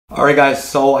Alright guys,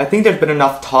 so I think there's been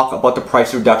enough talk about the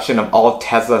price reduction of all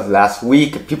Teslas last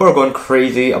week. People are going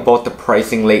crazy about the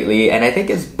pricing lately, and I think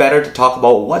it's better to talk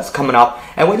about what's coming up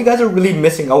and what you guys are really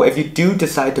missing out if you do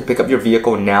decide to pick up your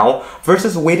vehicle now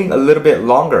versus waiting a little bit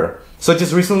longer. So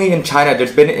just recently in China,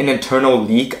 there's been an internal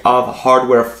leak of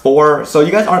hardware 4. So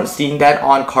you guys aren't seeing that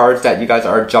on cars that you guys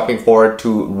are jumping forward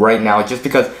to right now just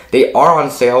because they are on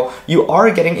sale. You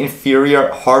are getting inferior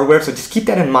hardware, so just keep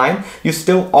that in mind. You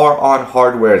still are on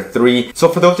hardware 3. So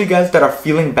for those of you guys that are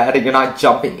feeling bad that you're not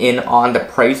jumping in on the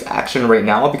price action right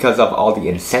now because of all the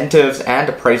incentives and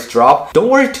the price drop, don't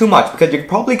worry too much because you're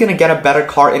probably going to get a better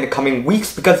car in the coming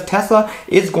weeks because Tesla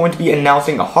is going to be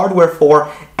announcing a hardware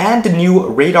 4 and the new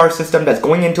radar system that's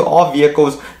going into all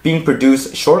vehicles being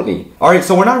produced shortly. Alright,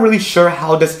 so we're not really sure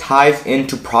how this ties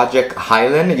into Project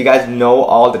Highland. You guys know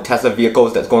all the Tesla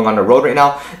vehicles that's going on the road right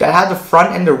now that have the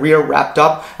front and the rear wrapped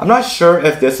up. I'm not sure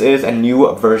if this is a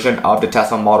new version of the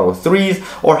Tesla Model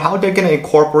 3s or how they're going to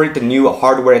incorporate the new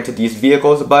hardware into these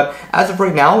vehicles, but as of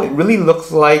right now, it really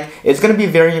looks like it's going to be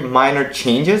very minor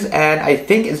changes, and I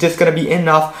think it's just going to be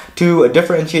enough to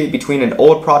differentiate between an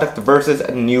old product versus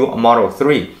a new Model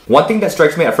 3. One thing that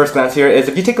strikes me at first glance here is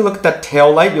if you take a look at the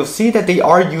tail light, you'll see that they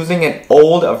are using an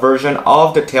old version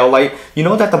of the tail light. You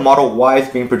know that the Model Y is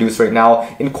being produced right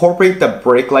now. Incorporate the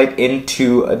brake light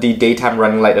into the daytime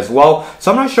running light as well.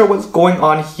 So I'm not sure what's going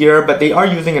on here, but they are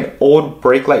using an old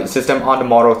brake light system on the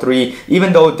Model 3,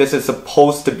 even though this is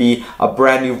supposed to be a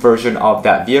brand new version of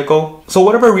that vehicle. So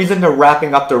whatever reason they're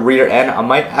wrapping up the rear end, I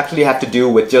might actually have to do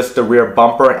with just the rear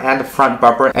bumper and the front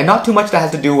bumper, and not too much that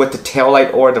has to do with the tail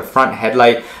light or the front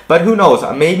headlight. But who knows,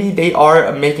 maybe they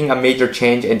are making a major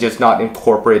change and just not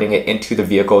incorporating it into the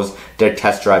vehicles they're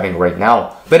test driving right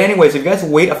now. But anyways, if you guys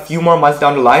wait a few more months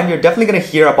down the line, you're definitely going to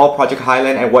hear about Project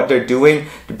Highland and what they're doing.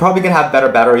 They're probably going to have better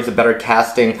batteries, a better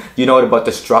casting, you know about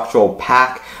the structural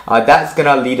pack. That's going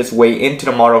to lead its way into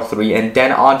the Model 3 and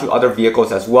then onto other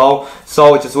vehicles as well.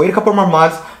 So just wait a couple more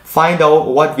months. Find out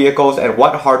what vehicles and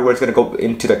what hardware is going to go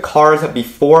into the cars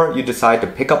before you decide to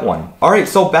pick up one. Alright,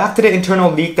 so back to the internal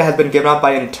leak that has been given out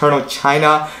by internal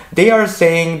China. They are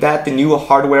saying that the new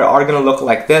hardware are going to look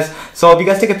like this. So if you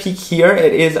guys take a peek here,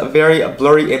 it is very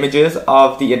blurry images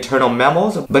of the internal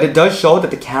memos, but it does show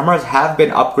that the cameras have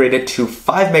been upgraded to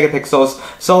 5 megapixels.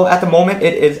 So at the moment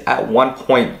it is at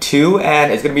 1.2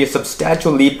 and it's going to be a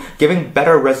substantial leap, giving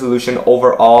better resolution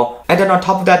overall. And then on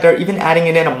top of that, they're even adding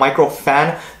in a micro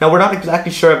fan. Now we're not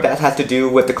exactly sure if that has to do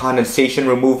with the condensation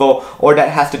removal or that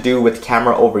has to do with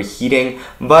camera overheating,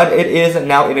 but it is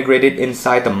now integrated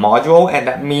inside the module, and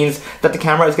that means that the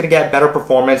camera is going to get better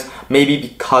performance, maybe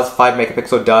because 5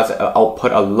 megapixel does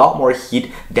output a lot more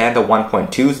heat than the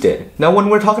 1.2s did. Now when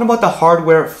we're talking about the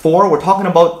hardware 4, we're talking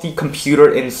about the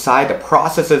computer inside that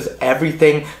processes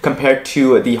everything compared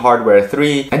to the hardware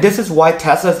 3, and this is why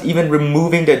Tesla's even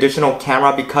removing the additional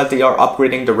camera because they are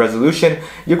upgrading the resolution.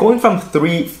 You're going from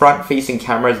 3 front-facing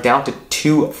cameras down to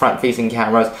 2 front-facing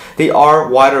cameras. They are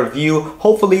wider view.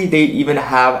 Hopefully they even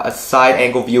have a side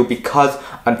angle view because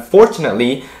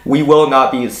unfortunately we will not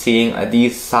be seeing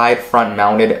these side front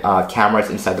mounted cameras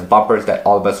inside the bumpers that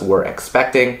all of us were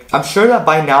expecting. I'm sure that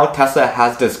by now Tesla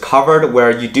has this covered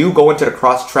where you do go into the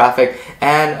cross traffic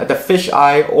and the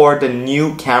fisheye or the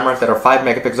new cameras that are 5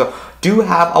 megapixel do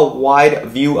have a wide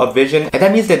view of vision, and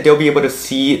that means that they'll be able to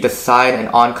see the side and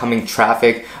oncoming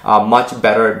traffic much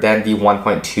better than the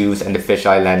 1.2s and the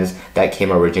fisheye lens that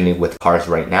came originally with cars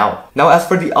right now. Now as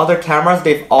for the other cameras,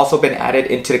 they've also been added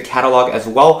into the catalog as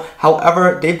well.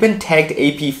 However, they've been tagged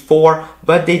AP4,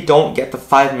 but they don't get the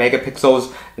 5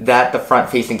 megapixels that the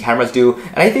front-facing cameras do.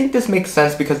 And I think this makes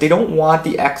sense because they don't want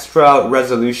the extra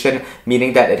resolution,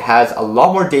 meaning that it has a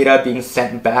lot more data being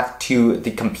sent back to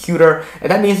the computer, and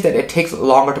that means that it takes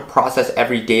longer to process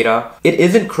every data. It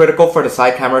isn't critical for the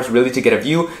side cameras really to get a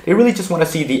view. They really just want to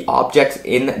see the objects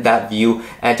in that view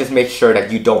and just make sure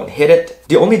that you don't hit it.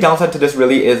 The only downside to this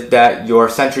really is that your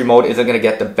Sentry mode isn't going to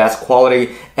get the best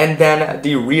quality, and then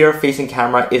the rear facing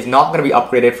camera is not going to be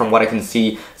upgraded from what I can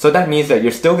see. So that means that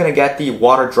you're still going to get the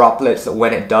water droplets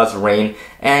when it does rain,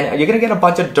 and you're going to get a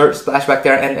bunch of dirt splash back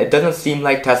there, and it doesn't seem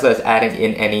like Tesla is adding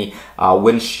in any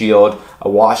windshield, a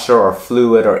washer or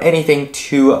fluid or anything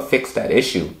to fix that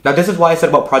issue. Now this is why I said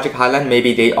about Project Highland,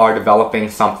 maybe they are developing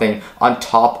something on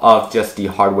top of just the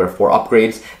hardware 4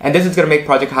 upgrades, and this is going to make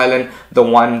Project Highland the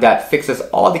one that fixes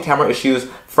all the camera issues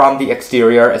from the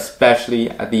exterior, especially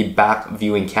the back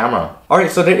viewing camera.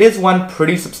 Alright, so there is one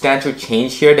pretty substantial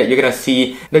change here that you're going to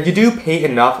see that you do pay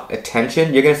enough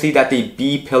attention. You're going to see that the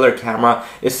B pillar camera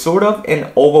is sort of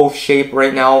an oval shape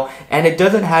right now, and it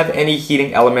doesn't have any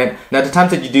heating element. Now, the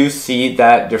times that you do see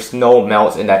that there's no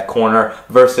melts in that corner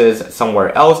versus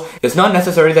somewhere else, it's not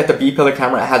necessary that the B-pillar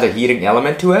camera has a heating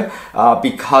element to it,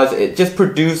 because it just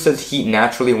produces heat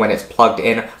naturally when it's plugged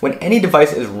in. When any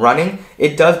device is running,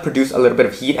 it does produce a little bit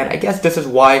of heat, and I guess this is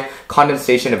why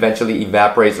condensation eventually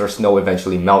evaporates or snow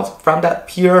eventually melts from that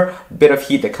pure bit of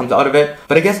heat that comes out of it.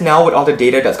 But I guess now with all the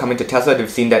data that's coming to Tesla, they've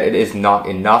seen that it is not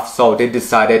enough, so they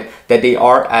decided that they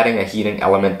are adding a heating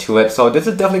element to it. So this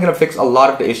is definitely going to fix a lot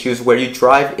of the issues where you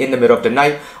drive in the middle of the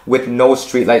night with no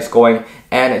street lights going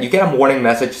and you get a warning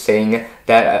message saying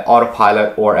that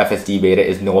autopilot or FSD beta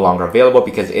is no longer available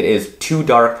because it is too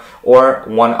dark or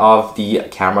one of the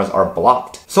cameras are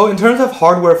blocked. So in terms of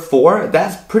hardware 4,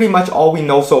 that's pretty much all we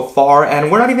know so far, and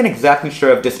we're not even exactly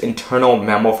sure if this internal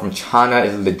memo from China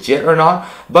is legit or not,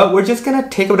 but we're just gonna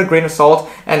take it with a grain of salt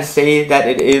and say that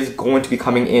it is going to be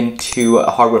coming into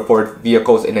hardware 4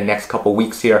 vehicles in the next couple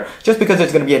weeks here, just because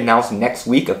it's gonna be announced next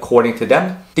week according to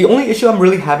them. The only issue I'm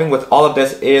really having with all of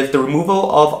this is the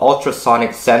removal of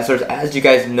ultrasonic sensors. As you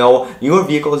guys know, newer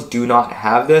vehicles do not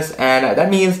have this, and that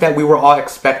means that we were all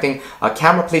expecting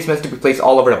camera placements to be placed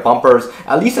all over the bumpers,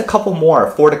 at least a couple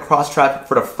more for the cross traffic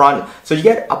for the front, so you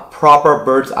get a proper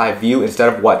bird's eye view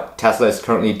instead of what Tesla is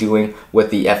currently doing with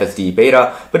the FSD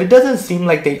beta. But it doesn't seem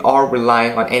like they are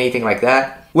relying on anything like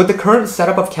that. With the current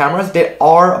setup of cameras, there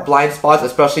are blind spots,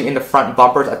 especially in the front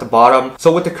bumpers at the bottom.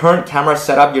 So with the current camera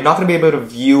setup, you're not going to be able to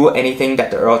view anything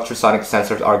that the ultrasonic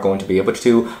sensors are going to be able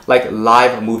to, like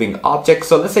live moving objects.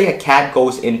 So let's say a cat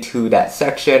goes into that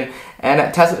section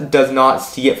and Tesla does not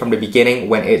see it from the beginning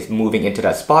when it's moving into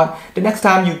that spot. The next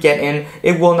time you get in,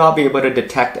 it will not be able to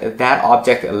detect that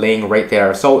object laying right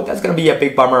there. So that's going to be a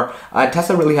big bummer.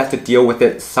 Tesla really has to deal with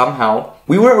it somehow.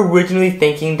 We were originally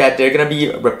thinking that they're going to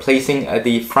be replacing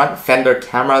the front fender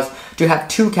cameras to have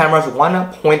two cameras,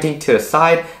 one pointing to the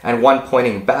side and one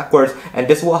pointing backwards, and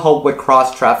this will help with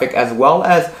cross traffic as well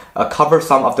as cover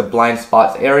some of the blind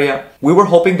spots area. We were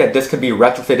hoping that this could be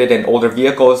retrofitted in older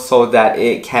vehicles so that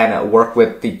it can work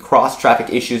with the cross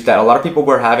traffic issues that a lot of people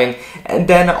were having, and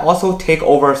then also take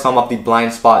over some of the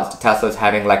blind spots Tesla's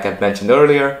having, like I mentioned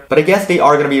earlier. But I guess they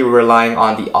are going to be relying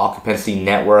on the occupancy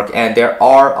network, and there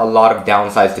are a lot of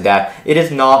downsides to that. It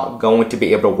is not going to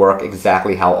be able to work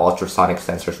exactly how ultrasonic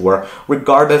sensors work,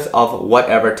 regardless of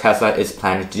whatever Tesla is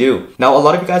planning to do. Now, a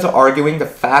lot of you guys are arguing the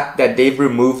fact that they've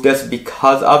removed this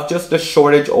because of just the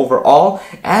shortage overall,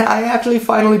 and I actually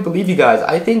finally believe you guys.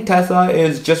 I think Tesla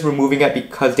is just removing it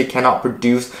because they cannot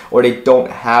produce or they don't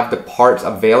have the parts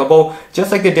available,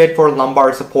 just like they did for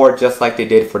lumbar support, just like they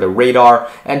did for the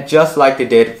radar, and just like they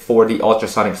did for the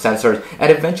ultrasonic sensors,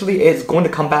 and eventually it's going to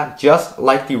come back just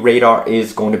like the radar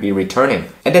is going to be returning.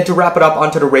 And then to wrap it up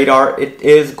onto the radar, it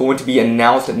is going to be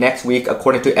announced next week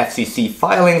according to FCC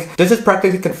filings. This is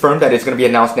practically confirmed that it's going to be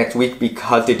announced next week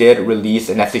because they did release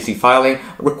an FCC filing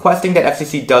requesting that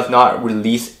FCC does not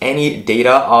release any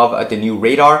data of the new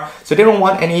radar, so they don't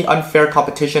want any unfair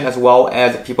competition as well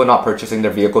as people not purchasing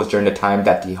their vehicles during the time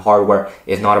that the hardware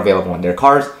is not available in their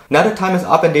cars. Now the time is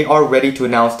up and they are ready to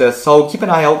announce this, so keep an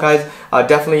eye out guys.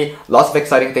 Definitely lots of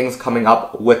exciting things coming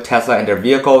up with Tesla and their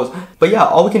vehicles. But yeah,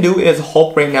 all we can do is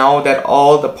hope right now that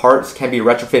all the parts can be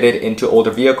retrofitted into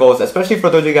older vehicles, especially for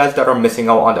those of you guys that are missing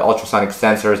out on the ultrasonic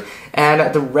sensors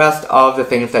and the rest of the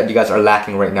things that you guys are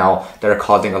lacking right now that are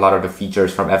causing a lot of the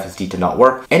features from FSD to not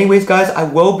work. Anyways guys, I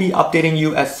will be updating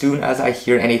you as soon as I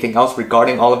hear anything else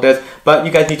regarding all of this, but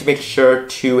you guys need to make sure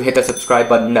to hit the subscribe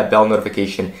button and that bell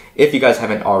notification if you guys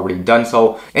haven't already done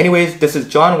so. Anyways, this is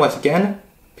John once again.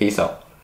 Peace out.